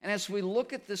as we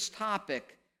look at this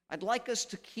topic, I'd like us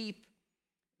to keep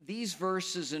these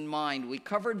verses in mind. We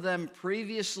covered them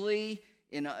previously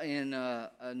in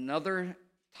another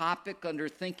topic under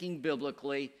Thinking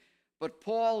Biblically, but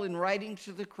Paul, in writing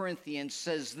to the Corinthians,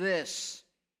 says this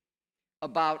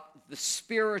about the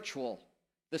spiritually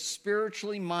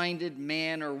minded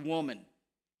man or woman.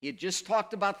 He had just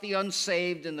talked about the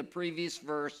unsaved in the previous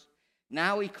verse.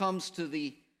 Now he comes to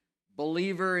the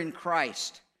believer in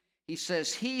Christ. He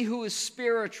says, he who is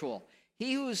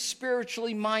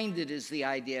spiritually minded is the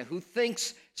idea, who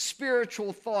thinks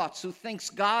spiritual thoughts, who thinks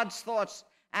God's thoughts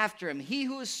after him. He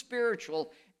who is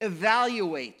spiritual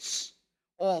evaluates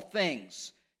all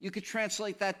things. You could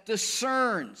translate that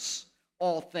discerns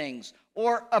all things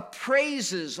or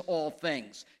appraises all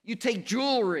things. You take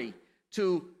jewelry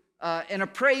to an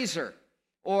appraiser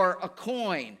or a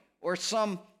coin or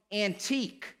some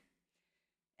antique,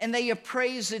 and they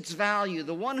appraise its value.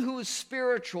 The one who is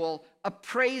spiritual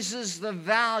appraises the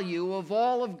value of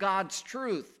all of God's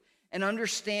truth and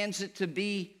understands it to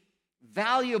be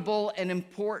valuable and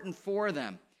important for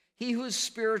them. He who is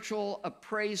spiritual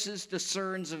appraises,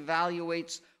 discerns,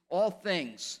 evaluates all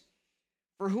things.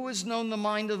 For who has known the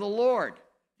mind of the Lord,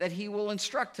 that he will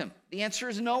instruct him? The answer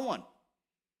is no one.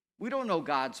 We don't know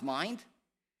God's mind.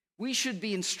 We should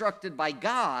be instructed by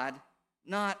God,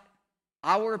 not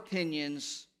our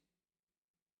opinions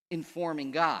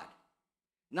informing God,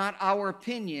 not our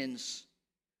opinions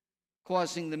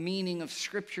causing the meaning of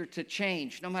Scripture to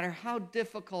change. No matter how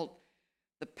difficult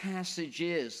the passage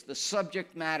is, the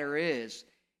subject matter is,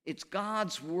 it's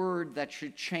God's word that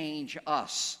should change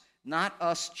us, not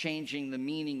us changing the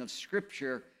meaning of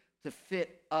Scripture to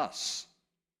fit us.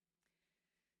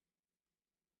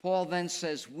 Paul then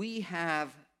says, we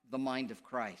have the mind of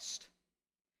Christ.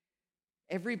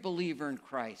 Every believer in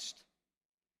Christ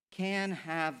can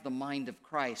have the mind of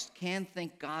Christ, can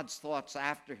think God's thoughts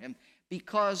after him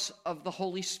because of the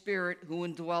Holy Spirit who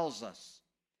indwells us.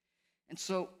 And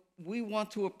so we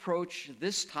want to approach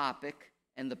this topic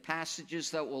and the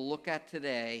passages that we'll look at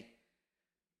today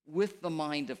with the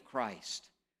mind of Christ.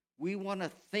 We want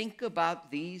to think about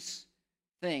these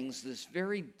things, this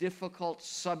very difficult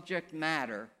subject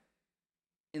matter,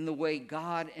 in the way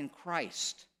God and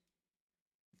Christ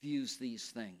views these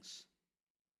things.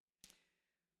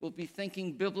 We'll be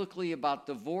thinking biblically about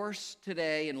divorce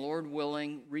today and, Lord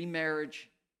willing, remarriage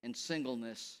and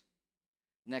singleness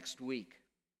next week.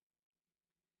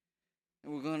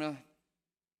 And we're going to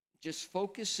just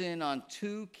focus in on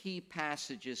two key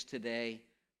passages today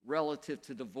relative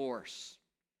to divorce.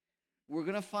 We're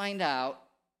going to find out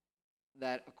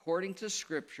that according to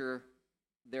Scripture,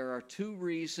 there are two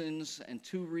reasons and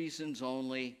two reasons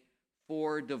only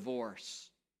for divorce.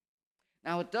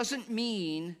 Now, it doesn't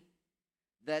mean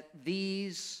that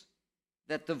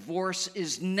divorce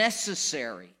is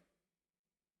necessary,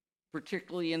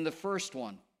 particularly in the first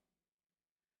one.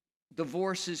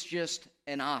 Divorce is just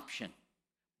an option,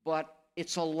 but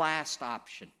it's a last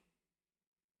option.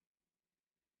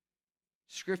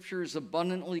 Scripture is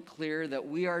abundantly clear that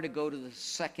we are to go to the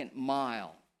second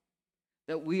mile,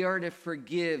 that we are to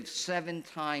forgive 7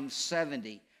 times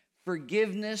 70.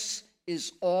 Forgiveness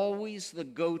is always the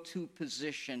go-to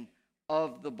position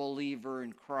of the believer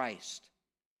in Christ.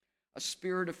 A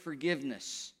spirit of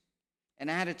forgiveness, an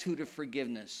attitude of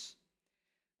forgiveness.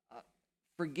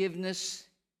 Forgiveness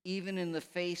even in the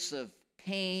face of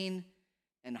pain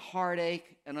and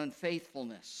heartache and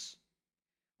unfaithfulness.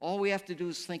 All we have to do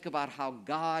is think about how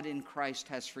God in Christ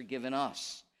has forgiven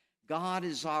us. God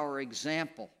is our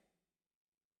example.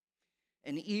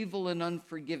 An evil and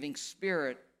unforgiving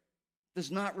spirit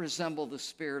does not resemble the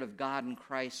Spirit of God in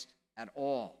Christ at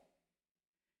all.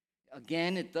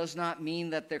 Again, it does not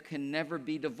mean that there can never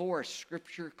be divorce.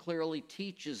 Scripture clearly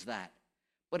teaches that.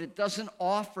 But it doesn't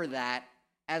offer that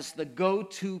as the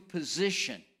go-to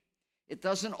position. It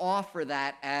doesn't offer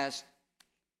that as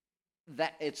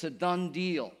that it's a done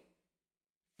deal.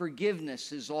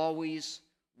 Forgiveness is always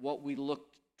what we look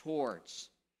towards.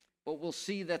 But we'll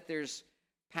see that there's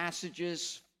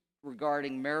passages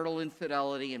regarding marital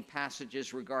infidelity and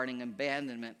passages regarding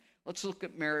abandonment. Let's look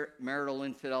at marital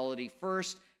infidelity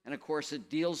first. And of course, it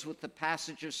deals with the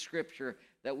passage of Scripture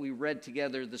that we read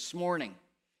together this morning.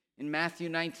 In Matthew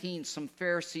 19, some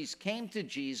Pharisees came to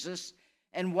Jesus.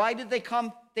 And why did they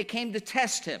come? They came to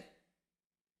test him.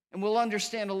 And we'll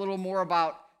understand a little more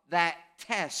about that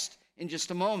test in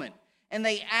just a moment. And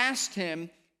they asked him,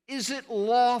 is it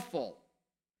lawful?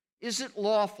 Is it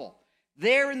lawful?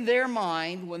 There in their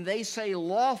mind, when they say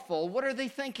lawful, what are they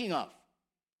thinking of?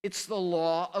 It's the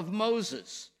law of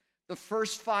Moses, the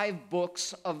first 5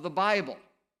 books of the Bible.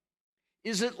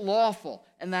 Is it lawful?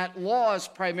 And that law is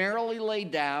primarily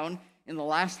laid down in the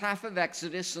last half of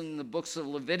Exodus and the books of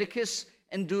Leviticus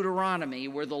and Deuteronomy,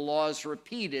 where the law is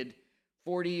repeated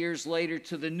 40 years later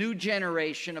to the new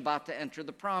generation about to enter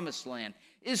the promised land.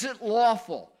 Is it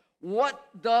lawful?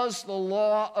 What does the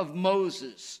law of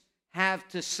Moses have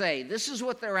to say? This is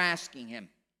what they're asking him.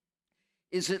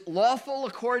 Is it lawful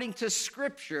according to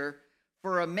Scripture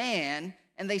for a man?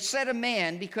 And they said a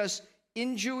man because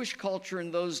in Jewish culture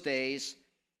in those days,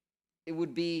 it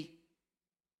would be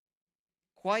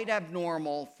quite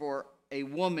abnormal for a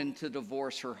woman to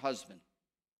divorce her husband.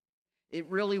 It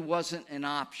really wasn't an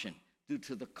option due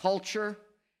to the culture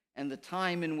and the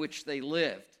time in which they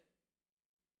lived.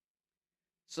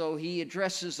 So he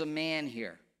addresses a man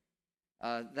here.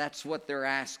 That's what they're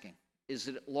asking. Is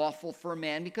it lawful for a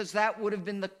man? Because that would have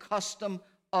been the custom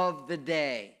of the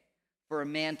day, for a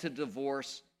man to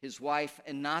divorce his wife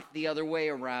and not the other way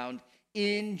around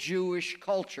in Jewish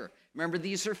culture. Remember,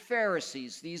 these are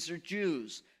Pharisees. These are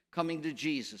Jews coming to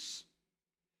Jesus.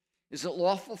 Is it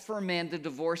lawful for a man to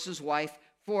divorce his wife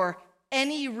for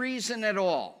any reason at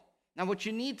all? Now, what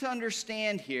you need to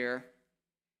understand here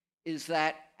is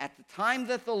that at the time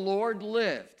that the Lord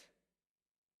lived,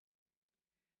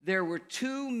 there were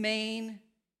two main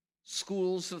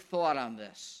schools of thought on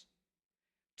this.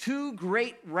 Two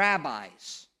great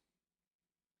rabbis.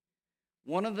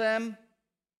 One of them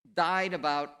died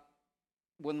about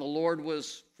when the Lord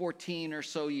was 14 or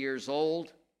so years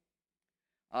old.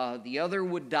 The other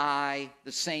would die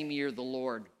the same year the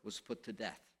Lord was put to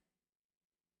death.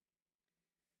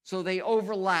 So they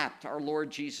overlapped our Lord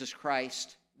Jesus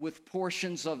Christ with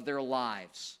portions of their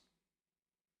lives.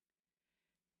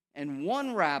 And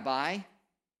one rabbi,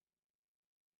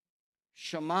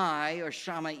 Shammai,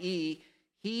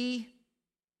 he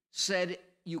said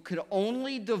you could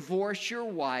only divorce your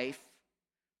wife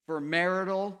for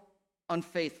marital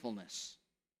unfaithfulness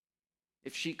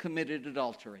if she committed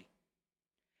adultery.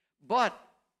 But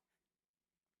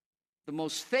the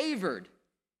most favored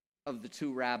of the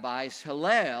two rabbis,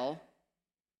 Hillel,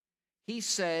 he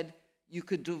said you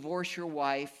could divorce your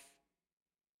wife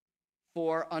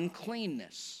for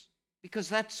uncleanness, because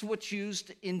that's what's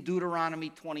used in Deuteronomy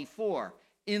 24,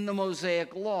 in the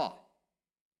Mosaic Law.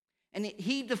 And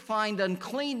he defined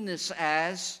uncleanness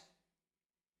as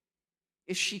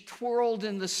if she twirled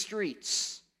in the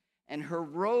streets and her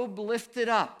robe lifted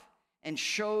up and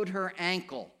showed her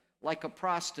ankle like a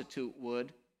prostitute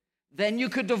would, then you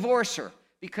could divorce her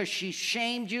because she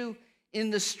shamed you in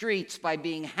the streets by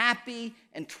being happy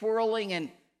and twirling and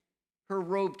her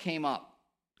robe came up.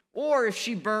 Or if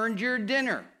she burned your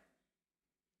dinner,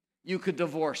 you could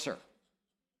divorce her.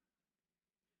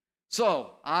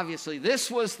 So, obviously,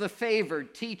 this was the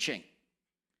favored teaching.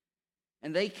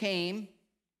 And they came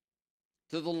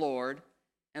to the Lord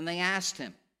and they asked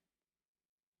him,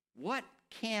 what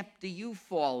camp do you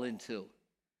fall into?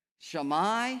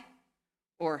 Shammai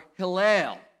or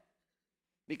Hillel?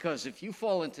 Because if you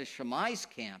fall into Shammai's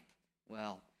camp,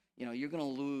 well, you're going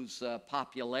to lose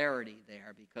popularity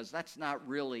there, because that's not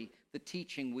really the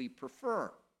teaching we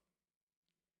prefer.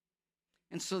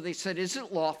 And so they said, is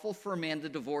it lawful for a man to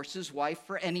divorce his wife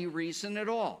for any reason at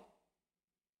all?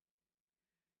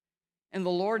 And the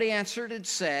Lord answered and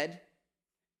said,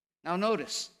 now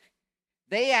notice,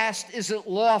 they asked, is it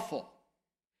lawful?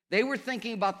 They were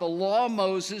thinking about the law of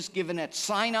Moses given at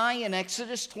Sinai in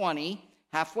Exodus 20,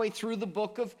 halfway through the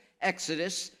book of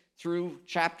Exodus, through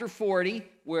chapter 40,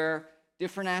 where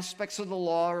different aspects of the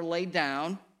law are laid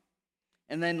down,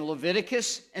 and then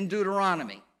Leviticus and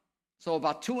Deuteronomy. So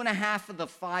about 2.5 of the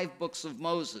 5 books of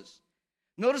Moses.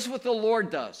 Notice what the Lord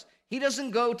does. He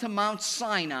doesn't go to Mount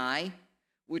Sinai,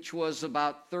 which was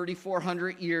about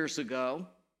 3,400 years ago.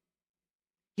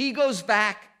 He goes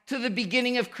back to the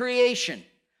beginning of creation,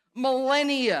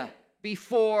 millennia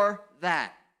before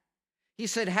that. He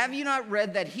said, have you not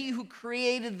read that he who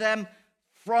created them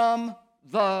from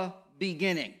the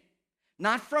beginning,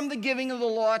 not from the giving of the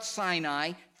law at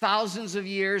Sinai, thousands of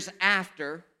years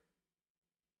after,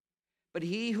 but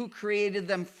he who created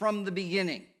them from the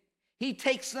beginning. He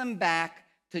takes them back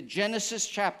to Genesis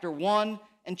chapter 1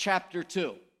 and chapter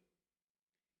 2.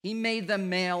 He made them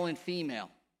male and female.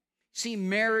 See,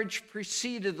 marriage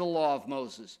preceded the law of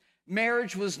Moses.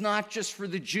 Marriage was not just for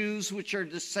the Jews, which are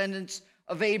descendants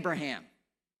of Abraham.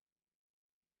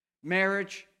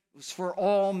 Marriage was for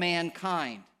all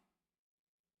mankind.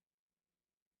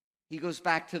 He goes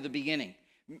back to the beginning.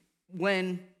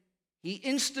 When he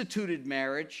instituted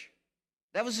marriage,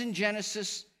 that was in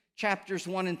Genesis chapters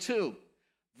 1 and 2.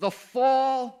 The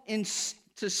fall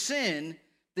into sin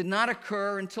did not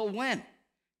occur until when?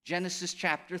 Genesis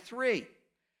chapter 3.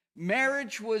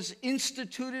 Marriage was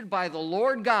instituted by the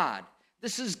Lord God.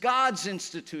 This is God's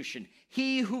institution.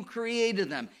 He who created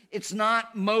them. It's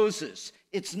not Moses.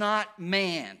 It's not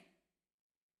man.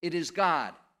 It is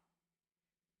God.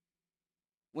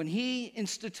 When he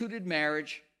instituted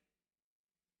marriage,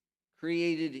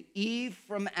 created Eve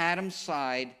from Adam's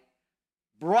side,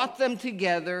 brought them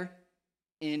together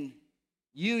in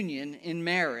union, in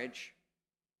marriage,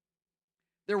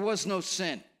 there was no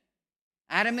sin.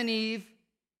 Adam and Eve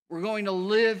were going to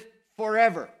live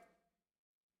forever.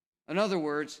 In other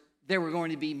words, they were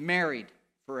going to be married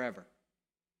forever.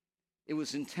 It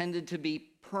was intended to be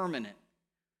permanent.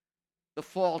 The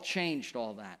fall changed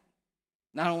all that.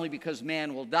 Not only because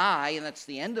man will die, and that's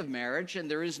the end of marriage, and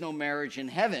there is no marriage in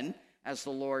heaven, as the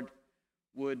Lord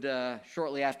would,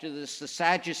 shortly after this, the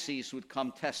Sadducees would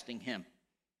come testing him.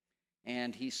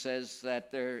 And he says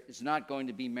that there is not going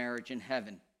to be marriage in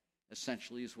heaven,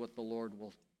 essentially is what the Lord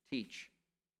will teach.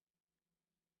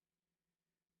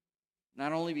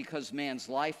 Not only because man's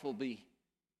life will be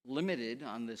limited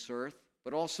on this earth,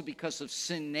 but also because of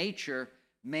sin nature,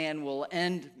 man will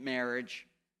end marriage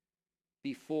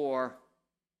before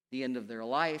the end of their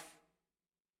life.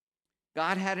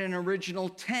 God had an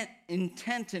original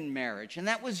intent in marriage, and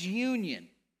that was union.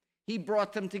 He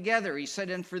brought them together. He said,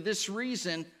 and for this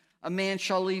reason, a man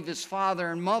shall leave his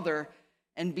father and mother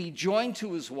and be joined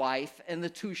to his wife, and the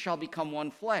two shall become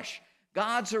one flesh.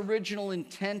 God's original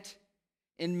intent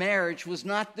in marriage was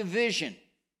not division.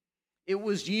 It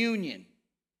was union.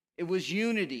 It was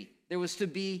unity. There was to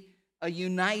be a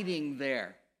uniting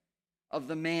there of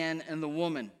the man and the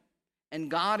woman.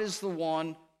 And God is the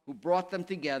one who brought them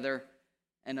together,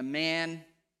 and a man,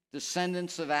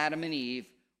 descendants of Adam and Eve,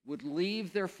 would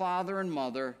leave their father and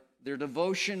mother. Their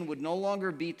devotion would no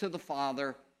longer be to the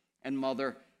father and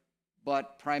mother,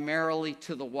 but primarily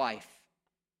to the wife,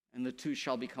 and the two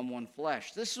shall become one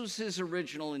flesh. This was his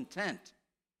original intent.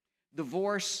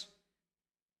 Divorce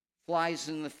flies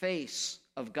in the face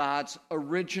of God's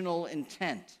original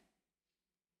intent.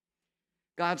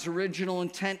 God's original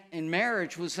intent in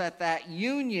marriage was that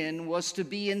union was to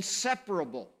be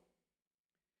inseparable.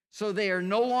 So they are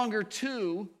no longer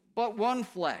two, but one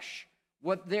flesh.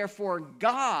 What therefore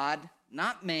God,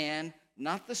 not man,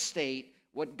 not the state,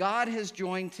 what God has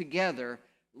joined together,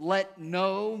 let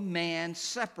no man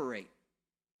separate.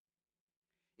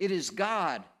 It is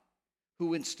God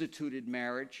who instituted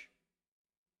marriage.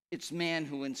 It's man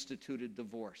who instituted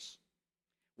divorce.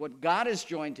 What God has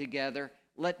joined together,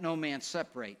 let no man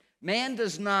separate. Man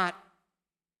does not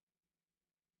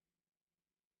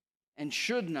and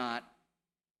should not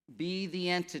be the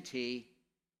entity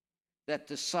that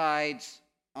decides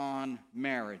on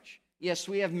marriage. Yes,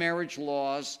 we have marriage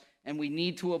laws, and we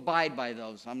need to abide by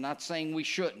those. I'm not saying we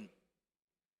shouldn't.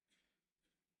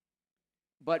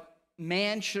 But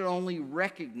man should only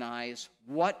recognize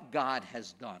what God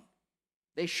has done.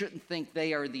 They shouldn't think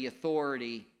they are the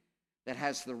authority that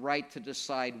has the right to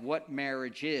decide what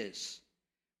marriage is,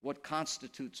 what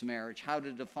constitutes marriage, how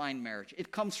to define marriage.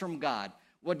 It comes from God.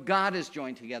 What God has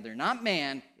joined together, not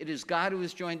man. It is God who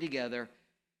has joined together.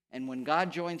 And when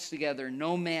God joins together,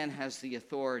 no man has the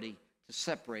authority to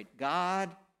separate. God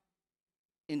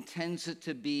intends it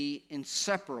to be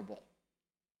inseparable.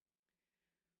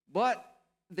 But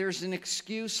there's an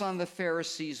excuse on the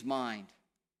Pharisees' mind.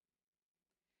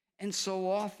 And so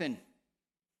often,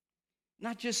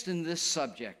 not just in this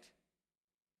subject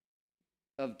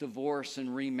of divorce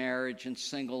and remarriage and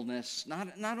singleness,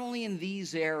 not only in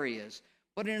these areas,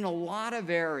 but in a lot of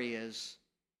areas,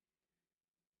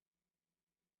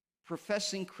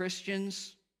 professing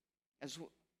Christians, as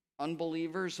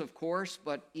unbelievers, of course,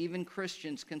 but even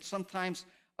Christians can sometimes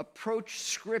approach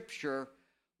Scripture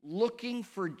looking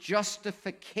for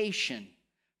justification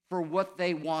for what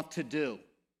they want to do.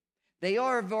 They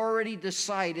have already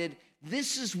decided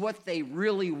this is what they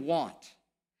really want.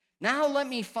 Now let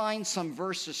me find some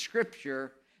verse of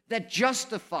Scripture that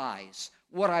justifies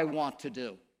what I want to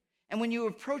do. And when you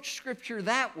approach Scripture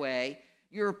that way,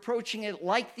 you're approaching it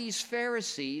like these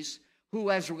Pharisees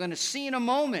who, as we're going to see in a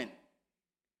moment,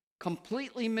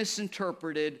 completely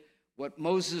misinterpreted what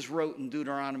Moses wrote in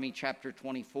Deuteronomy chapter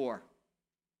 24.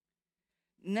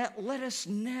 Let us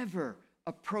never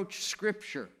approach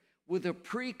Scripture with a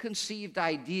preconceived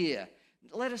idea.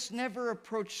 Let us never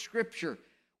approach Scripture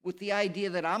with the idea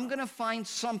that I'm going to find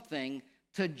something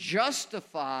to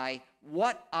justify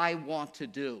what I want to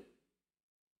do.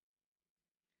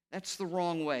 That's the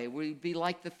wrong way. We'd be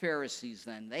like the Pharisees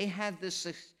then. They had this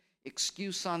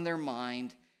excuse on their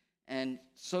mind, and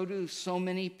so do so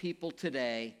many people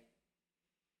today.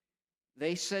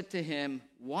 They said to him,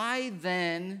 "Why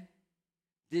then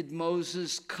did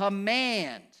Moses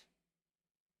command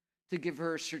to give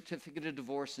her a certificate of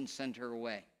divorce and send her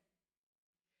away.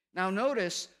 Now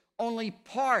notice, only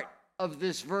part of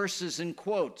this verse is in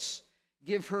quotes.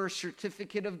 Give her a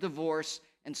certificate of divorce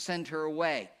and send her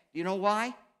away. Do you know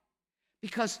why?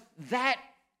 Because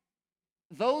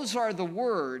those are the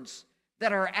words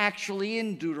that are actually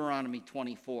in Deuteronomy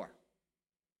 24.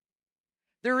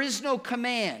 There is no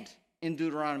command in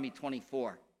Deuteronomy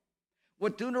 24.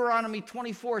 What Deuteronomy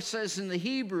 24 says in the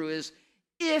Hebrew is,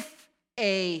 if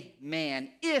a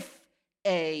man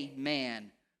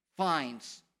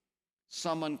finds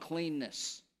some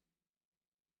uncleanness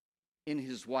in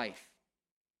his wife,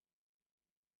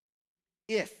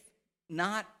 if,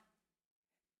 not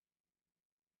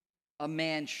a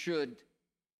man should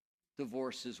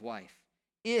divorce his wife,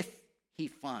 if he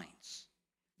finds.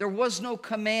 There was no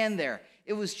command there.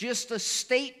 It was just a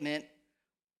statement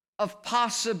of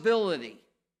possibility.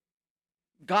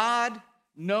 God,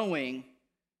 knowing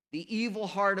the evil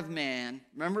heart of man,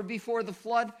 remember before the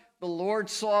flood, the Lord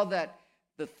saw that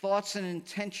the thoughts and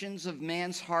intentions of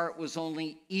man's heart was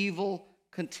only evil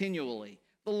continually.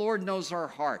 The Lord knows our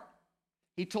heart.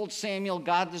 He told Samuel,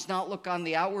 God does not look on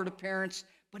the outward appearance,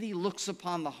 but he looks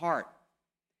upon the heart.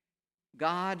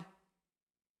 God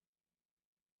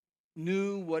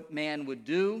knew what man would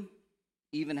do,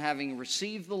 even having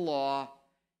received the law,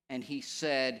 and he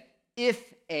said,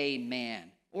 if a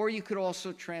man, or you could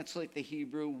also translate the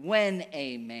Hebrew, when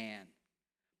a man.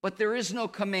 But there is no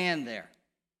command there.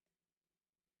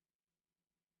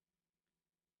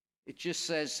 It just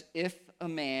says, if a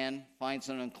man finds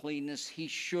an uncleanness, he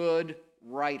should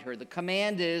write her. The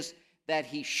command is that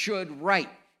he should write.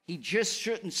 He just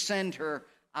shouldn't send her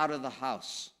out of the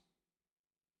house.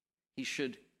 He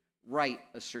should write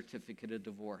a certificate of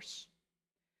divorce.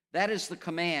 That is the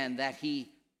command, that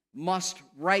he must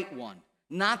write one,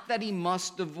 not that he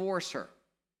must divorce her.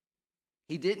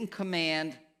 He didn't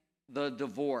command the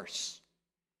divorce.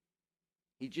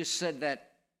 He just said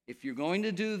that if you're going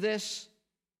to do this,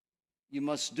 you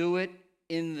must do it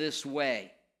in this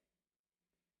way.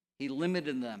 He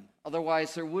limited them.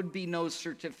 Otherwise, there would be no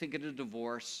certificate of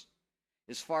divorce.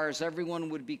 As far as everyone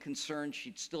would be concerned,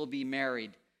 she'd still be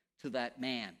married to that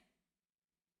man.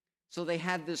 So they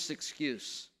had this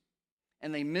excuse,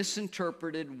 and they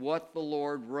misinterpreted what the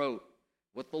Lord wrote,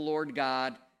 what the Lord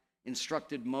God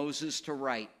instructed Moses to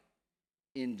write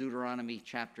in Deuteronomy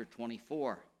chapter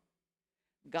 24.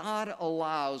 God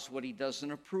allows what he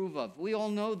doesn't approve of. We all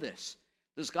know this.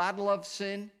 Does God love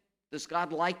sin? Does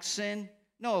God like sin?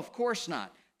 No, of course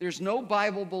not. There's no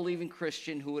Bible-believing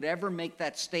Christian who would ever make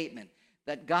that statement,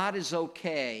 that God is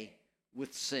okay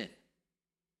with sin.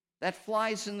 That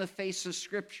flies in the face of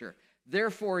Scripture.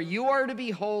 Therefore, you are to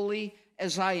be holy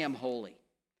as I am holy.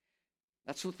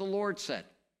 That's what the Lord said.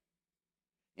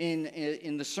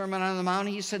 In the Sermon on the Mount,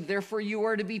 he said, therefore you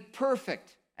are to be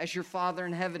perfect as your Father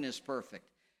in heaven is perfect.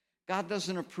 God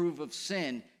doesn't approve of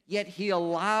sin, yet he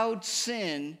allowed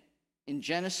sin in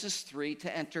Genesis 3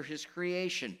 to enter his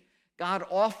creation. God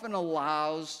often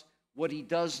allows what he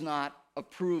does not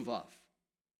approve of.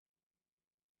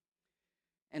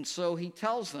 And so he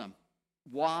tells them,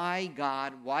 why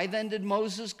then did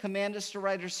Moses command us to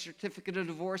write a certificate of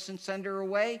divorce and send her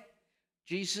away?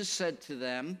 Jesus said to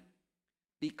them,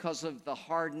 because of the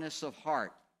hardness of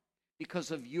heart,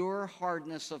 because of your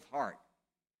hardness of heart.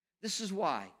 This is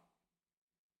why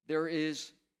there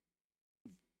is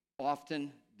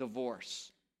often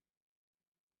divorce,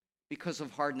 because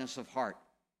of hardness of heart,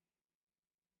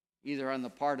 either on the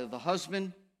part of the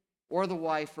husband or the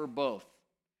wife or both.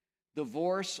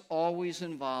 Divorce always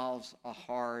involves a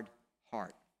hard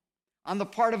heart on the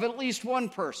part of at least one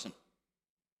person,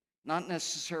 not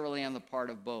necessarily on the part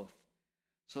of both.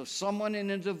 So someone in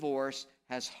a divorce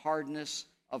has hardness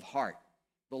of heart.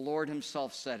 The Lord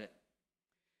himself said it.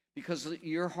 Because of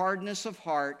your hardness of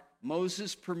heart,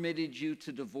 Moses permitted you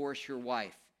to divorce your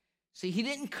wife. See, he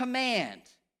didn't command.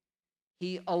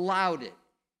 He allowed it.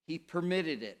 He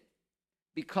permitted it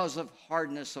because of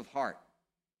hardness of heart.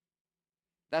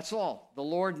 That's all. The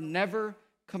Lord never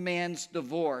commands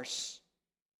divorce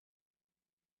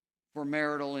for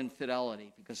marital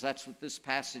infidelity, because that's what this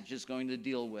passage is going to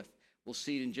deal with. We'll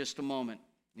see it in just a moment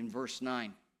in verse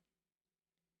 9.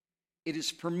 It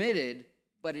is permitted,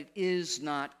 but it is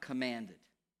not commanded.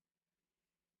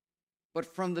 But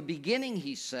from the beginning,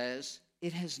 he says,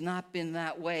 it has not been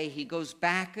that way. He goes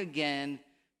back again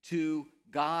to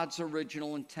God's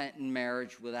original intent in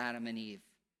marriage with Adam and Eve,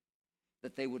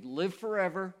 that they would live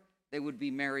forever, they would be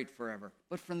married forever.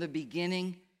 But from the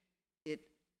beginning, it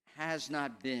has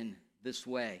not been this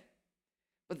way.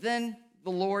 But then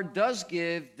the Lord does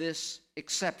give this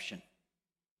exception.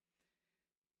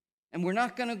 And we're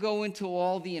not going to go into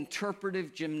all the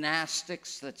interpretive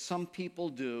gymnastics that some people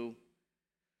do.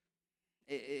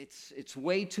 It's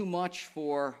way too much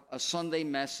for a Sunday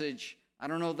message. I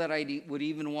don't know that I would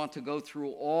even want to go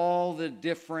through all the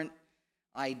different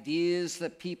ideas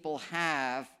that people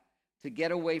have to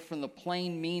get away from the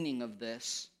plain meaning of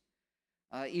this,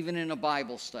 even in a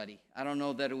Bible study. I don't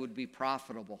know that it would be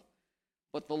profitable.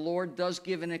 But the Lord does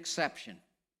give an exception.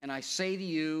 And I say to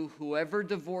you, whoever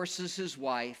divorces his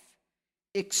wife,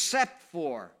 except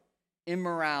for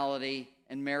immorality,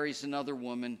 and marries another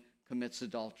woman, commits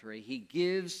adultery. He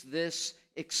gives this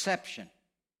exception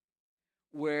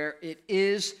where it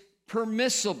is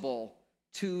permissible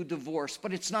to divorce,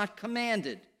 but it's not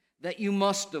commanded that you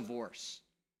must divorce.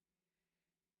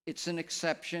 It's an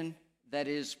exception that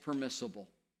is permissible.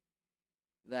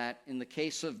 That in the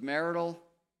case of marital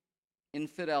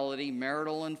infidelity,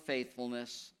 marital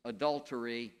unfaithfulness,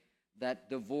 adultery, that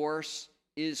divorce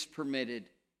is permitted.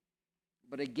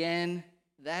 But again,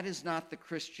 that is not the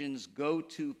Christian's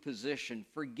go-to position.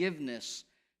 Forgiveness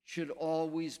should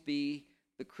always be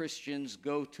the Christian's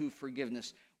go-to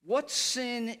forgiveness. What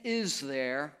sin is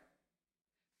there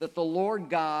that the Lord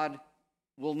God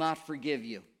will not forgive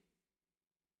you?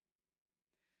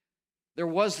 There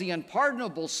was the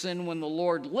unpardonable sin when the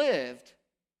Lord lived,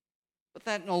 but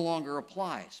that no longer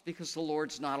applies because the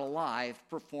Lord's not alive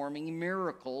performing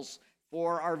miracles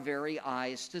for our very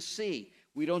eyes to see.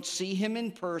 We don't see him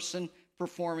in person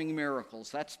performing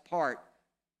miracles. That's part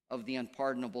of the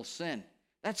unpardonable sin.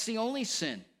 That's the only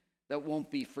sin that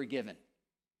won't be forgiven.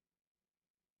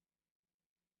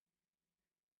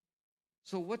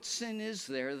 So what sin is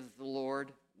there that the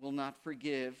Lord will not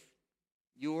forgive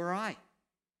you or I?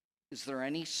 Is there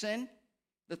any sin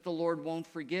that the Lord won't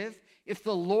forgive? If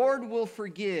the Lord will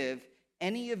forgive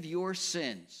any of your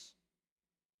sins,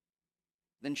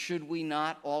 then should we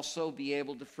not also be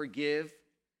able to forgive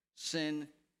sin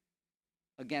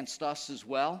against us as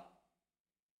well?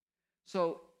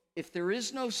 So if there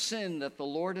is no sin that the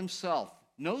Lord himself,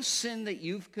 no sin that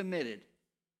you've committed,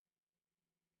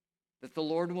 that the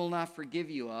Lord will not forgive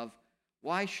you of,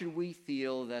 why should we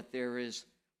feel that there is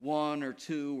one or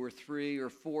two or three or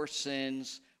four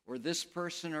sins, or this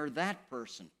person or that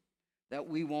person, that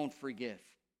we won't forgive?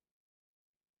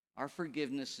 Our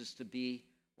forgiveness is to be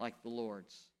like the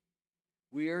Lord's.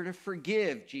 We are to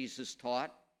forgive, Jesus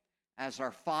taught, as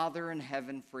our Father in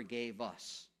heaven forgave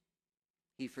us.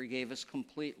 He forgave us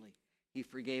completely. He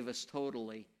forgave us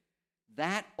totally.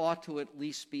 That ought to at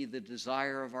least be the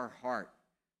desire of our heart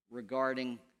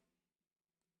regarding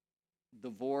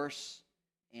divorce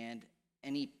and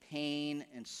any pain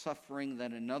and suffering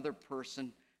that another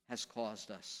person has caused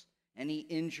us. Any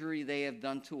injury they have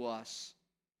done to us,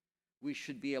 we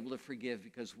should be able to forgive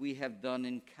because we have done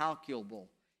incalculable,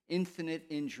 infinite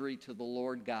injury to the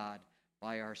Lord God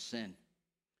by our sin.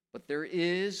 But there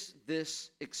is this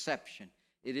exception.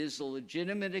 It is a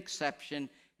legitimate exception,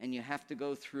 and you have to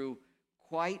go through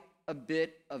quite a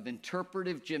bit of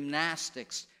interpretive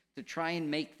gymnastics to try and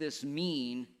make this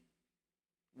mean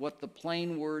what the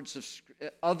plain words of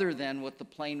other than what the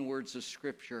plain words of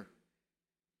Scripture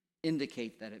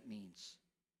indicate that it means.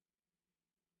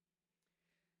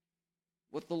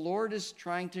 What the Lord is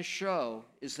trying to show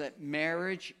is that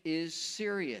marriage is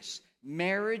serious.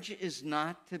 Marriage is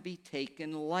not to be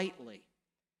taken lightly.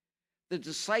 The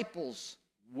disciples,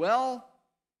 well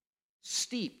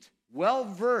steeped, well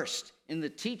versed in the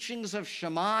teachings of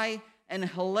Shammai and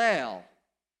Hillel,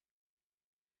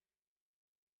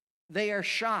 they are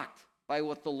shocked by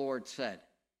what the Lord said.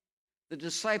 The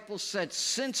disciples said,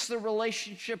 since the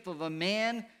relationship of a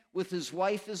man with his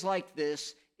wife is like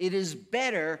this, it is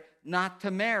better not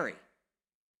to marry.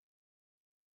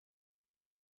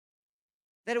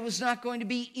 That it was not going to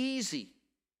be easy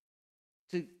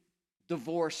to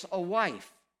divorce a wife.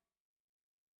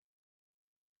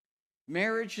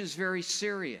 Marriage is very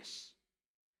serious.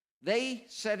 They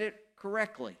said it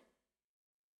correctly.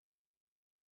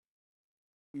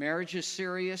 Marriage is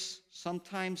serious.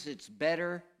 Sometimes it's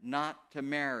better not to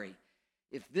marry.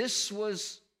 If this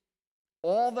was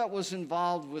all that was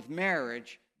involved with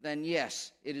marriage, then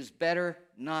yes, it is better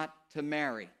not to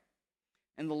marry.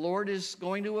 And the Lord is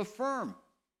going to affirm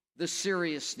the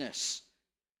seriousness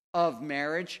of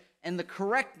marriage and the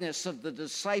correctness of the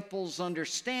disciples'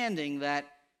 understanding that,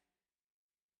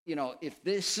 if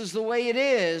this is the way it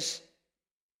is,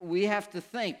 we have to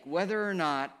think whether or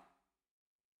not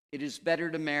it is better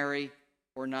to marry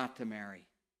or not to marry.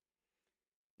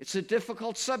 It's a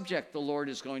difficult subject, the Lord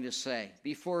is going to say,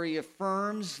 before he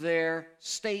affirms their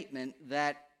statement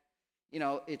that,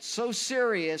 it's so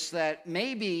serious that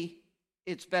maybe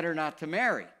it's better not to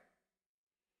marry.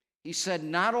 He said,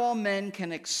 not all men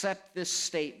can accept this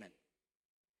statement.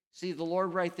 See, the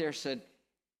Lord right there said,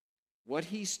 what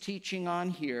he's teaching on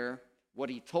here, what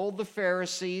he told the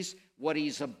Pharisees, what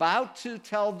he's about to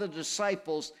tell the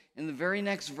disciples in the very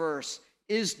next verse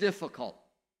is difficult.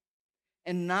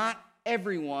 And not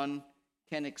everyone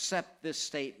can accept this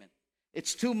statement.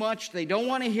 It's too much. They don't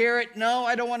want to hear it. No,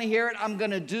 I don't want to hear it. I'm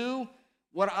going to do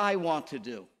what I want to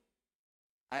do.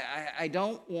 I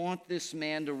don't want this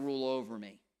man to rule over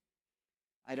me.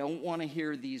 I don't want to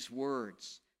hear these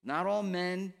words. Not all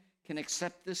men can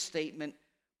accept this statement,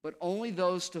 but only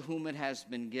those to whom it has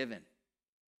been given.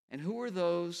 And who are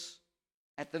those,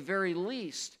 at the very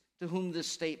least, to whom this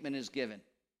statement is given?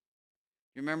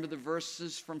 You remember the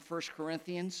verses from 1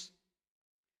 Corinthians?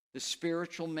 The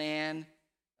spiritual man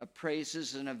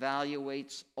appraises and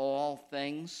evaluates all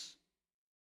things.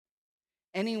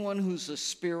 Anyone who's a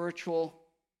spiritual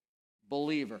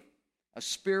believer, a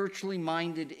spiritually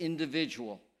minded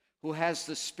individual who has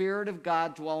the Spirit of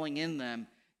God dwelling in them,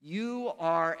 you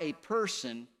are a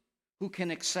person who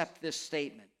can accept this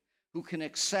statement, who can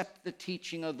accept the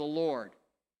teaching of the Lord,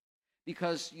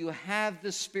 because you have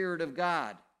the Spirit of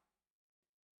God.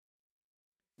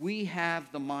 We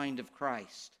have the mind of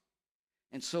Christ.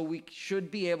 And so we should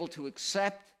be able to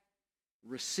accept,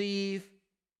 receive,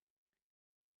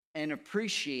 and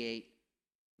appreciate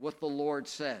what the Lord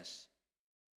says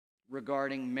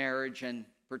regarding marriage and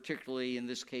particularly in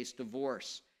this case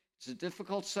divorce. It's a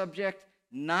difficult subject.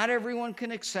 Not everyone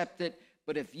can accept it,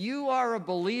 but if you are a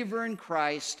believer in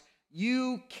Christ,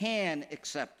 you can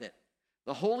accept it.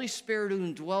 The Holy Spirit who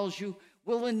indwells you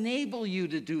will enable you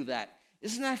to do that.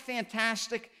 Isn't that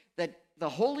fantastic that the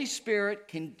Holy Spirit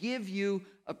can give you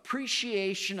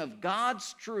appreciation of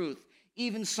God's truth,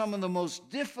 even some of the most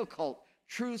difficult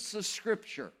truths of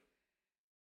Scripture?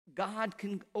 God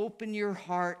can open your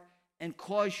heart and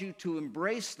cause you to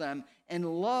embrace them and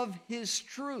love His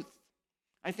truth.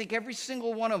 I think every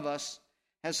single one of us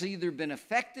has either been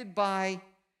affected by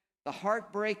the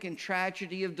heartbreak and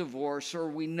tragedy of divorce, or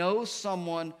we know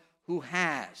someone who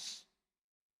has.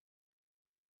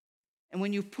 And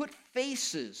when you put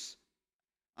faces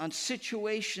on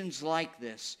situations like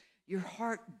this, your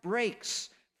heart breaks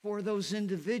for those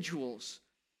individuals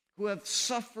who have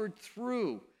suffered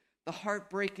through the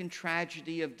heartbreak and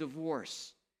tragedy of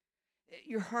divorce.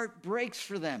 Your heart breaks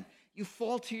for them. You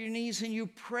fall to your knees and you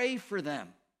pray for them.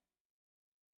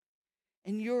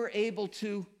 And you're able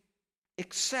to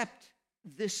accept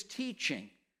this teaching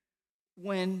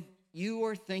when you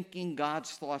are thinking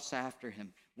God's thoughts after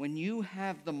Him, when you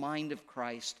have the mind of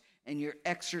Christ and you're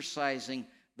exercising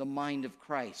the mind of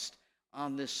Christ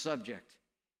on this subject.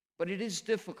 But it is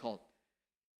difficult.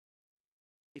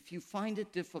 If you find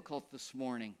it difficult this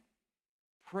morning,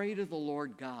 pray to the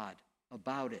Lord God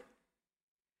about it.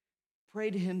 Pray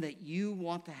to Him that you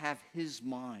want to have His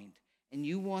mind and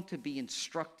you want to be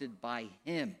instructed by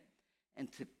Him and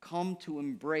to come to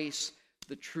embrace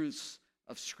the truths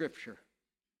of Scripture.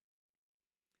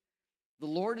 The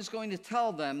Lord is going to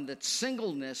tell them that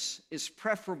singleness is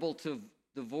preferable to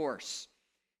divorce.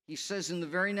 He says in the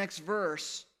very next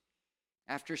verse,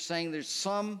 after saying there's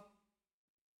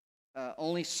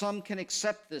only some can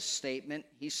accept this statement,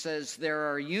 he says there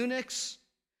are eunuchs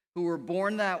who were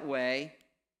born that way,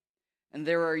 and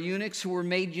there are eunuchs who were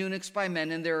made eunuchs by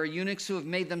men, and there are eunuchs who have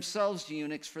made themselves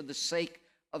eunuchs for the sake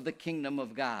of the kingdom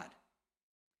of God.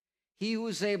 He who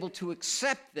is able to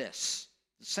accept this,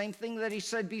 the same thing that he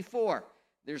said before,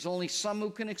 there's only some who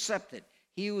can accept it.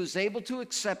 He who is able to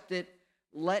accept it,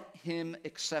 let him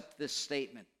accept this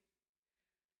statement.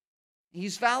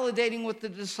 He's validating what the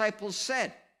disciples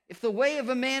said. If the way of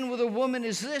a man with a woman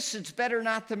is this, it's better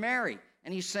not to marry.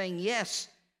 And he's saying, yes,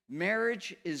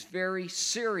 marriage is very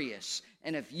serious.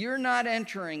 And if you're not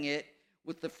entering it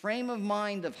with the frame of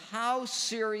mind of how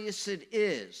serious it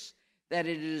is, that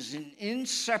it is an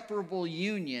inseparable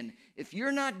union, if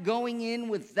you're not going in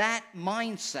with that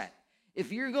mindset,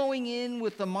 if you're going in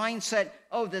with the mindset,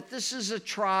 oh, that this is a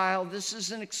trial, this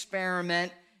is an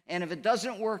experiment, and if it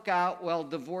doesn't work out, well,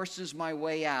 divorce is my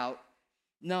way out.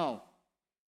 No,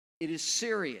 it is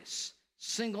serious.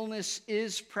 Singleness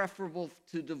is preferable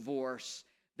to divorce.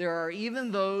 There are even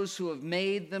those who have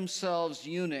made themselves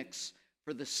eunuchs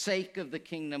for the sake of the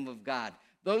kingdom of God.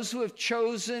 Those who have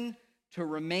chosen to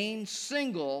remain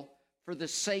single for the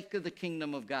sake of the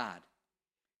kingdom of God.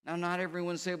 Now, not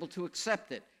everyone's able to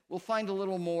accept it. We'll find a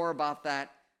little more about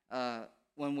that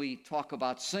when we talk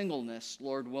about singleness,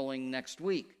 Lord willing, next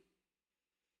week.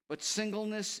 But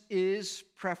singleness is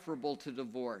preferable to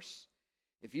divorce.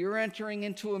 If you're entering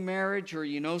into a marriage or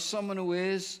you know someone who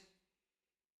is,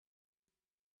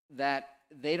 that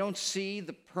they don't see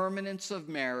the permanence of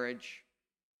marriage,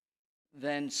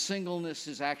 then singleness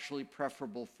is actually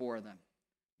preferable for them,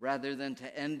 rather than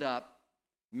to end up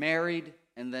married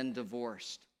and then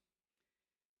divorced.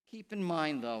 Keep in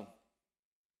mind, though,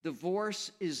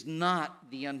 divorce is not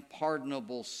the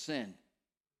unpardonable sin.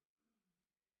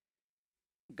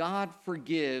 God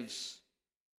forgives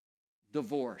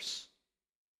divorce.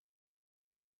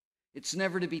 It's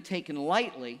never to be taken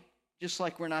lightly, just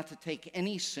like we're not to take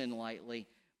any sin lightly.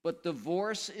 But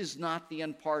divorce is not the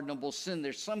unpardonable sin.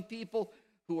 There's some people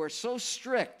who are so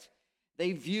strict,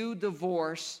 they view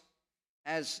divorce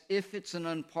as if it's an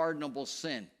unpardonable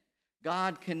sin.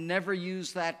 God can never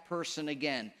use that person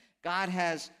again. God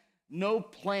has no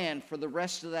plan for the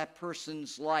rest of that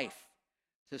person's life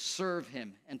to serve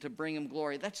him and to bring him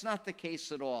glory. That's not the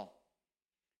case at all.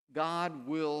 God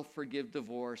will forgive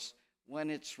divorce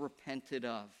when it's repented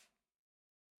of.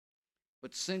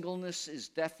 But singleness is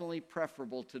definitely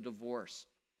preferable to divorce.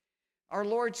 Our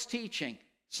Lord's teaching,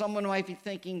 someone might be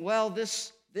thinking, well,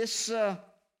 that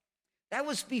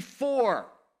was before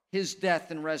his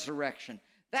death and resurrection.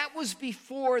 That was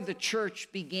before the church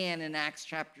began in Acts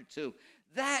chapter 2.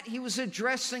 That he was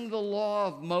addressing the law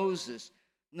of Moses.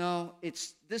 No,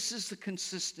 this is the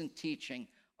consistent teaching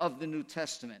of the New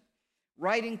Testament.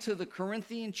 Writing to the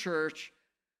Corinthian church,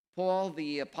 Paul,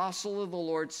 the apostle of the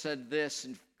Lord, said this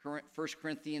in 1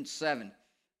 Corinthians 7.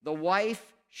 The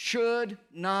wife should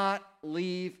not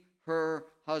leave her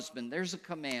husband. There's a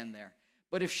command there.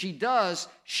 But if she does,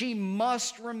 she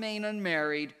must remain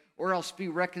unmarried or else be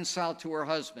reconciled to her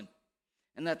husband.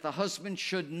 And that the husband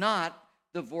should not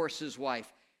divorce his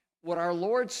wife. What our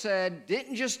Lord said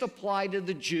didn't just apply to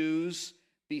the Jews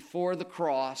before the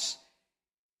cross.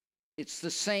 It's the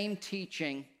same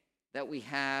teaching that we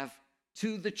have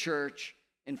to the church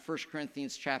in 1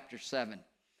 Corinthians chapter 7.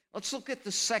 Let's look at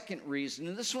the second reason,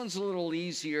 and this one's a little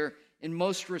easier in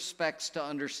most respects to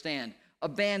understand.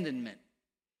 Abandonment.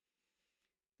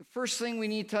 The first thing we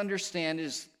need to understand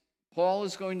is Paul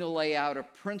is going to lay out a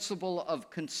principle of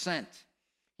consent.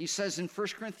 He says in 1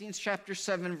 Corinthians chapter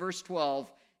 7, verse 12,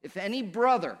 if any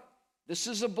brother, this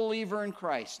is a believer in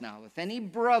Christ now, if any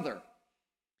brother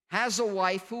has a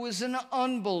wife who is an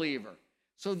unbeliever,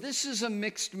 so this is a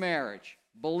mixed marriage,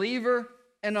 believer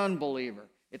and unbeliever.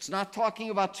 It's not talking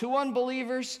about two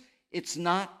unbelievers. It's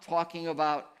not talking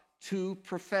about two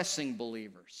professing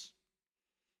believers.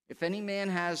 If any man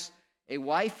has a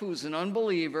wife who is an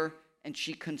unbeliever and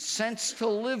she consents to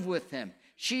live with him,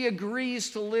 she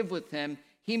agrees to live with him,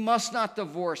 he must not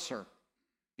divorce her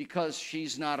because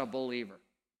she's not a believer.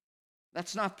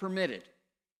 That's not permitted.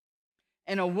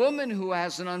 And a woman who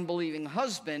has an unbelieving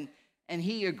husband and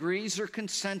he agrees or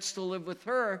consents to live with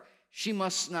her, she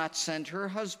must not send her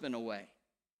husband away.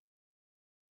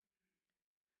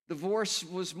 Divorce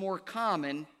was more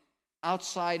common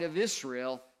outside of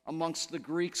Israel amongst the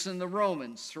Greeks and the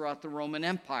Romans throughout the Roman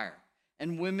Empire.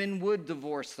 And women would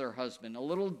divorce their husband, a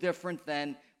little different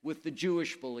than with the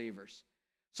Jewish believers.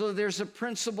 So there's a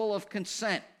principle of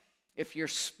consent. If your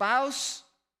spouse,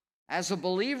 as a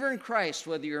believer in Christ,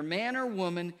 whether you're a man or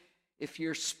woman, if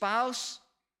your spouse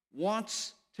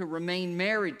wants to remain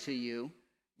married to you,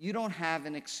 you don't have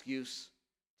an excuse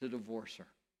to divorce her.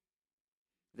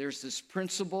 There's this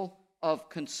principle of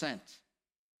consent.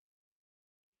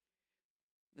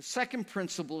 The second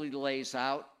principle he lays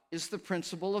out is the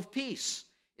principle of peace.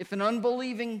 If an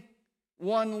unbelieving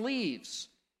one leaves,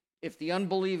 if the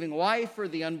unbelieving wife or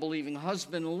the unbelieving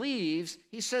husband leaves,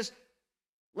 he says,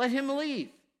 let him leave.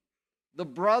 The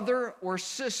brother or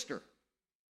sister.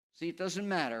 See, it doesn't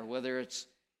matter whether it's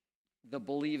the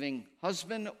believing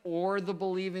husband or the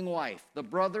believing wife. The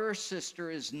brother or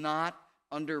sister is not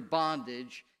under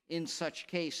bondage in such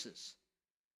cases.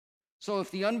 So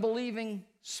if the unbelieving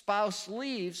spouse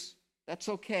leaves, that's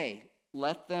okay.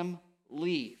 Let them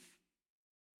leave.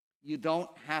 You don't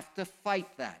have to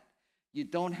fight that. You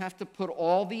don't have to put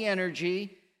all the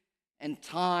energy and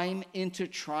time into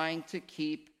trying to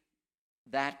keep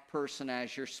that person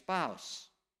as your spouse.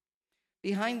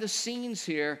 Behind the scenes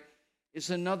here is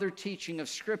another teaching of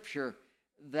Scripture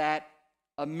that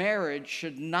a marriage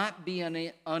should not be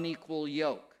an unequal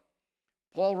yoke.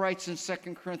 Paul writes in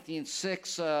 2 Corinthians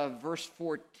 6, verse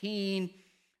 14,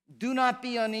 do not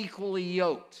be unequally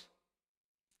yoked,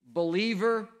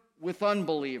 believer with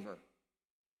unbeliever.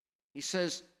 He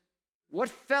says, what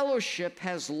fellowship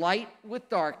has light with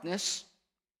darkness?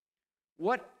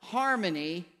 What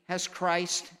harmony has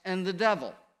Christ and the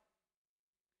devil?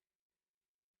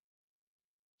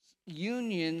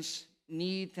 Unions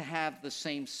need to have the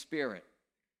same spirit.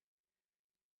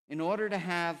 In order to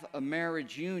have a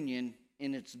marriage union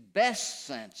in its best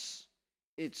sense,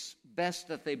 it's best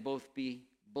that they both be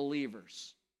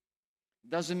believers.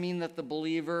 Doesn't mean that the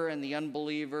believer and the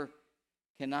unbeliever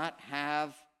cannot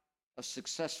have a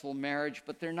successful marriage,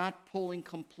 but they're not pulling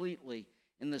completely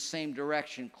in the same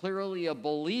direction. Clearly, a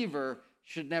believer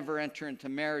should never enter into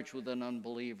marriage with an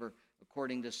unbeliever,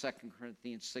 according to 2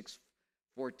 Corinthians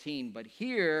 6:14. But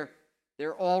here,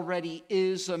 there already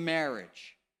is a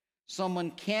marriage.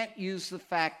 Someone can't use the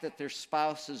fact that their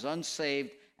spouse is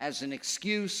unsaved as an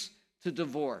excuse to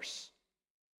divorce.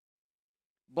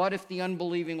 But if the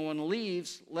unbelieving one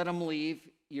leaves, let him leave.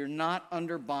 You're not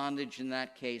under bondage in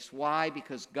that case. Why?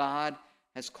 Because God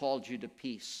has called you to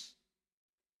peace.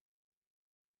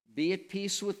 Be at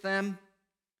peace with them.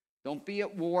 Don't be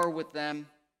at war with them.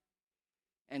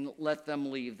 And let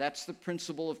them leave. That's the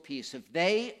principle of peace. If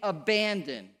they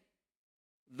abandon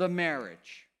the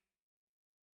marriage,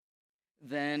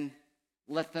 then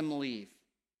let them leave.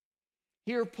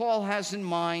 Here Paul has in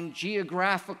mind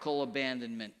geographical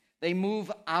abandonment. They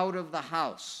move out of the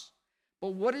house.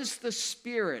 But what is the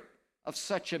spirit of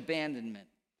such abandonment?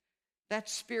 That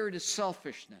spirit is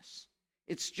selfishness.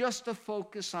 It's just a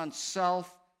focus on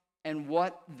self and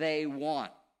what they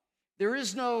want. There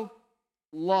is no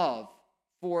love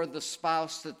for the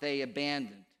spouse that they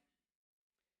abandoned.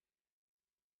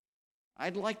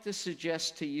 I'd like to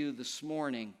suggest to you this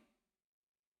morning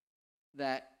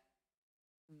that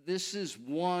this is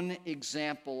one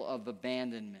example of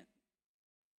abandonment.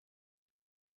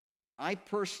 I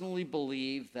personally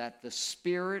believe that the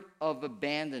spirit of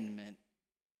abandonment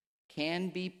can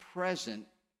be present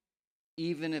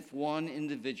even if one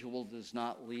individual does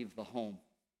not leave the home.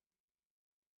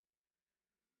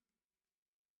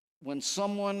 When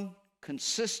someone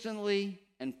consistently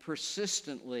and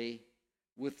persistently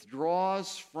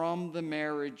withdraws from the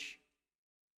marriage,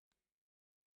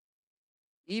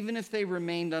 even if they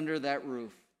remained under that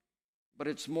roof, but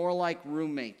it's more like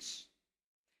roommates,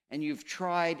 and you've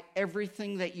tried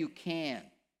everything that you can,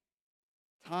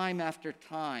 time after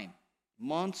time,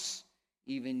 months,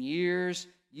 even years,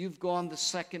 you've gone the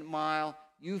second mile,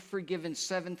 you've forgiven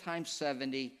 7 times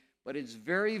 70, but it's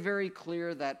very, very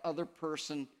clear that other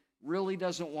person really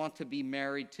doesn't want to be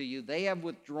married to you. They have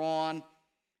withdrawn.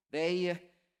 They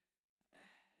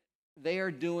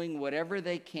are doing whatever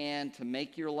they can to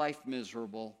make your life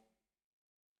miserable.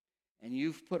 And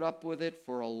you've put up with it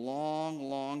for a long,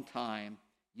 long time.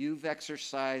 You've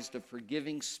exercised a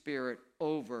forgiving spirit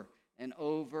over and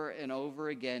over and over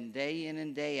again, day in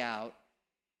and day out.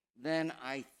 Then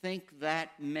I think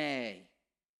that may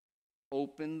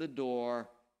open the door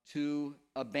to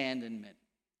abandonment.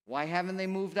 Why haven't they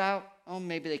moved out? Oh,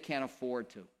 maybe they can't afford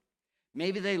to.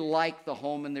 Maybe they like the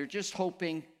home and they're just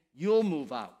hoping you'll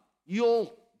move out.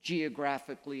 You'll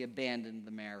geographically abandon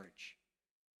the marriage.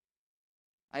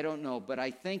 I don't know, but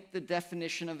I think the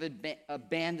definition of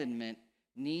abandonment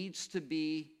needs to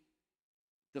be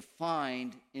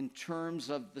defined in terms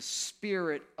of the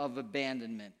spirit of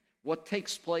abandonment. What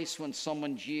takes place when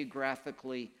someone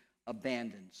geographically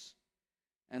abandons?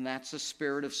 And that's a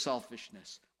spirit of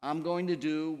selfishness. I'm going to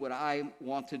do what I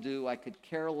want to do. I could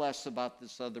care less about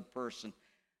this other person.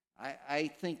 I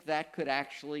think that could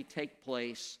actually take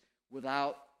place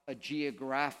without a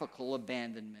geographical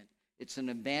abandonment. It's an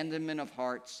abandonment of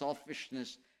heart.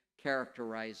 Selfishness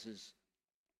characterizes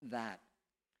that.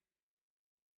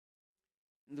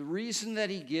 And the reason that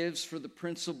he gives for the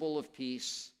principle of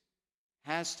peace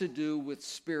has to do with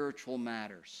spiritual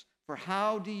matters. For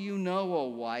how do you know, O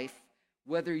wife,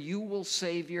 whether you will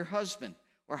save your husband?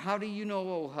 Or how do you know,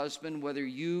 O husband, whether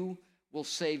you will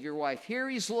save your wife? Here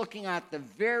he's looking at the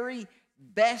very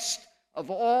best of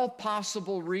all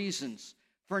possible reasons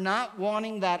for not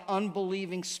wanting that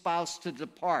unbelieving spouse to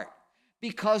depart,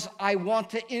 because I want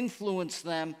to influence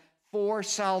them for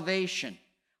salvation.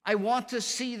 I want to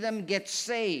see them get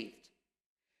saved.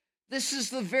 This is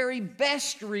the very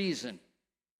best reason,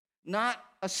 not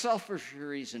a selfish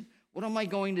reason. What am I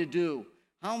going to do?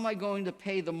 How am I going to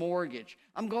pay the mortgage?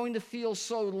 I'm going to feel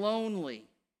so lonely.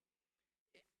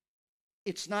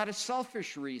 It's not a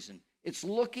selfish reason. It's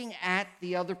looking at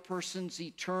the other person's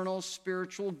eternal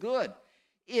spiritual good.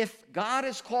 If God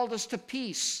has called us to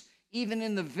peace, even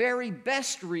in the very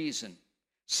best reason,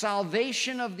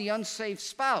 salvation of the unsaved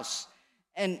spouse,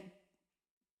 and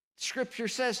Scripture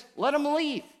says, let them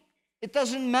leave. It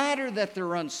doesn't matter that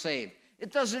they're unsaved.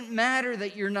 It doesn't matter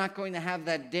that you're not going to have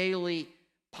that daily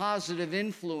positive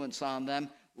influence on them.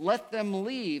 Let them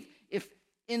leave. If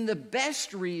in the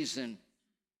best reason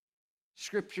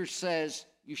Scripture says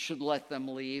you should let them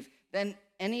leave, then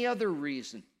any other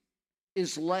reason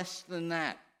is less than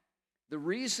that. The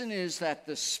reason is that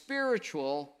the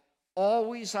spiritual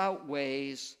always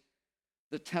outweighs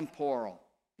the temporal.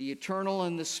 The eternal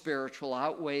and the spiritual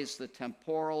outweighs the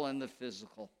temporal and the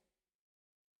physical.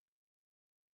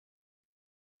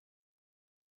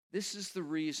 This is the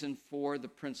reason for the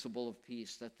principle of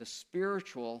peace, that the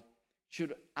spiritual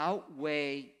should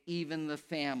outweigh even the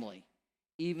family,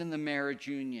 even the marriage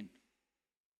union.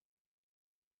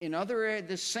 In other areas,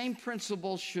 the same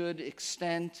principle should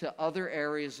extend to other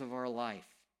areas of our life.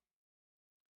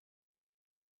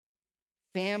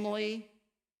 Family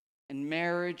and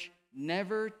marriage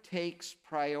never takes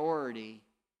priority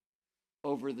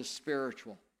over the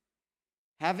spiritual.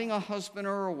 Having a husband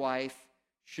or a wife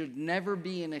should never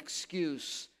be an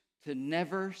excuse to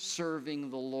never serving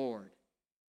the Lord.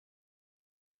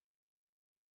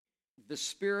 The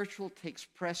spiritual takes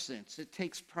precedence. It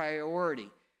takes priority.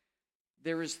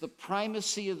 There is the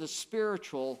primacy of the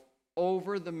spiritual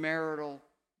over the marital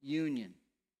union.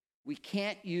 We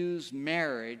can't use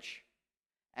marriage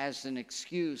as an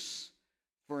excuse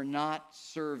for not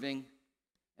serving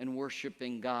and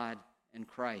worshiping God and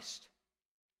Christ.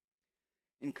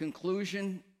 In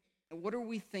conclusion, what are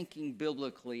we thinking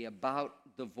biblically about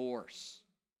divorce?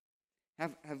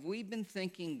 Have we been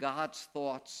thinking God's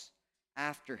thoughts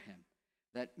after him?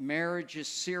 That marriage is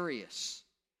serious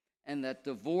and that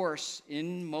divorce,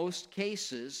 in most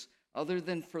cases, other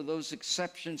than for those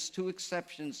exceptions, 2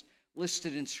 exceptions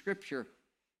listed in Scripture,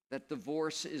 that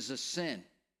divorce is a sin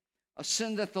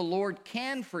that the Lord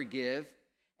can forgive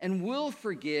and will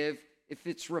forgive if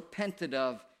it's repented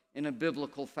of in a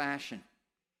biblical fashion.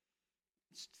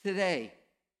 Today,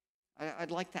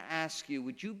 I'd like to ask you,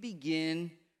 would you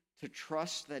begin to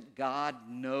trust that God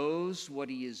knows what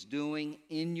he is doing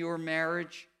in your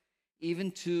marriage,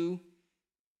 even to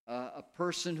a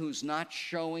person who's not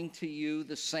showing to you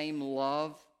the same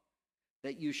love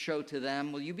that you show to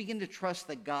them? Will you begin to trust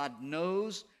that God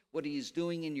knows what he is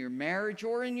doing in your marriage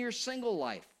or in your single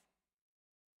life?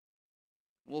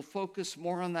 We'll focus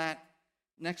more on that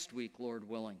next week, Lord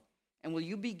willing. And will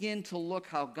you begin to look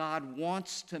how God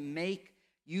wants to make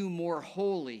you more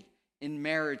holy in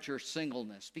marriage or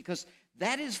singleness? Because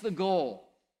that is the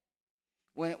goal.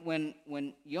 When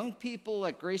young people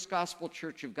at Grace Gospel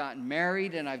Church have gotten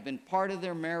married and I've been part of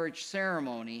their marriage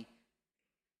ceremony,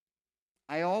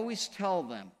 I always tell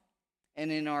them, and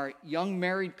in our young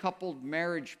married coupled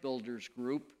marriage builders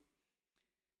group,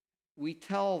 we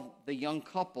tell the young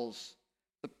couples,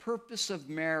 the purpose of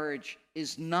marriage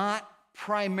is not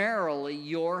primarily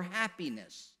your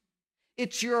happiness.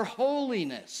 It's your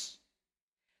holiness.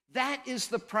 That is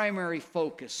the primary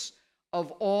focus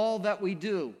of all that we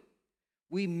do.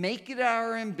 We make it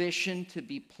our ambition to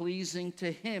be pleasing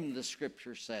to him, the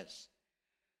Scripture says.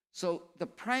 So the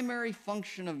primary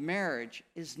function of marriage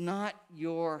is not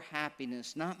your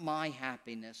happiness, not my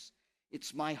happiness.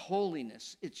 It's my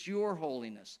holiness. It's your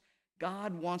holiness.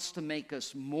 God wants to make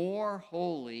us more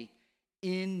holy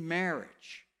in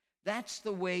marriage. That's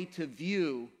the way to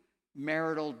view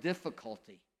marital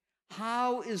difficulty.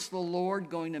 How is the Lord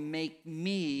going to make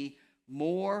me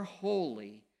more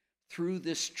holy through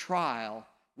this trial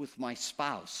with my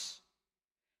spouse?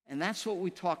 And that's what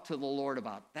we talk to the Lord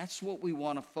about. That's what we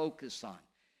want to focus on.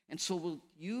 And so will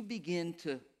you begin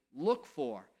to look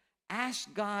for,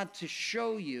 ask God to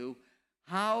show you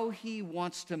how he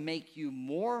wants to make you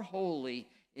more holy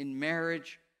in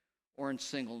marriage or in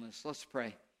singleness. Let's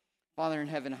pray. Father in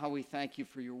heaven, how we thank you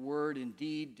for your word.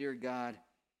 Indeed, dear God,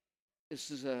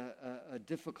 this is a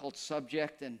difficult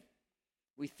subject, and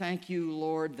we thank you,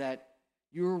 Lord, that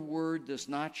your word does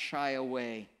not shy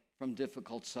away from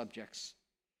difficult subjects.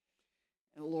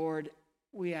 And Lord,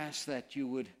 we ask that you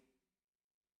would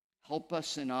help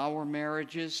us in our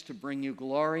marriages to bring you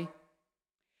glory,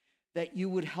 that you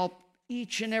would help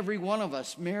each and every one of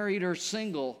us, married or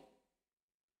single,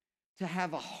 to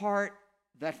have a heart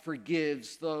that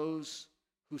forgives those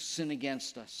who sin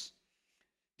against us.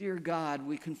 Dear God,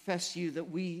 we confess to you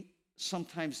that we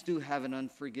sometimes do have an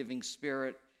unforgiving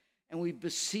spirit, and we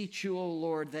beseech you, O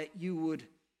Lord, that you would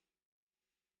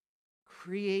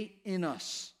create in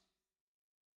us,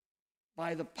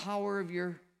 by the power of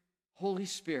your Holy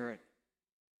Spirit,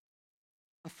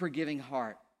 a forgiving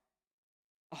heart,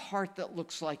 a heart that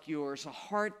looks like yours, a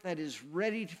heart that is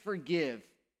ready to forgive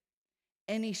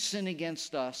any sin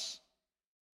against us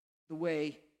the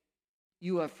way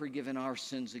you have forgiven our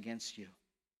sins against you.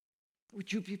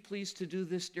 Would you be pleased to do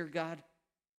this, dear God?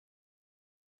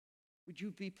 Would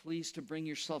you be pleased to bring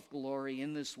yourself glory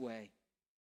in this way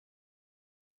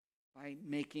by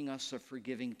making us a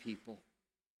forgiving people?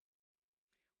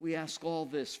 We ask all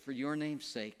this for your name's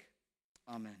sake. Amen.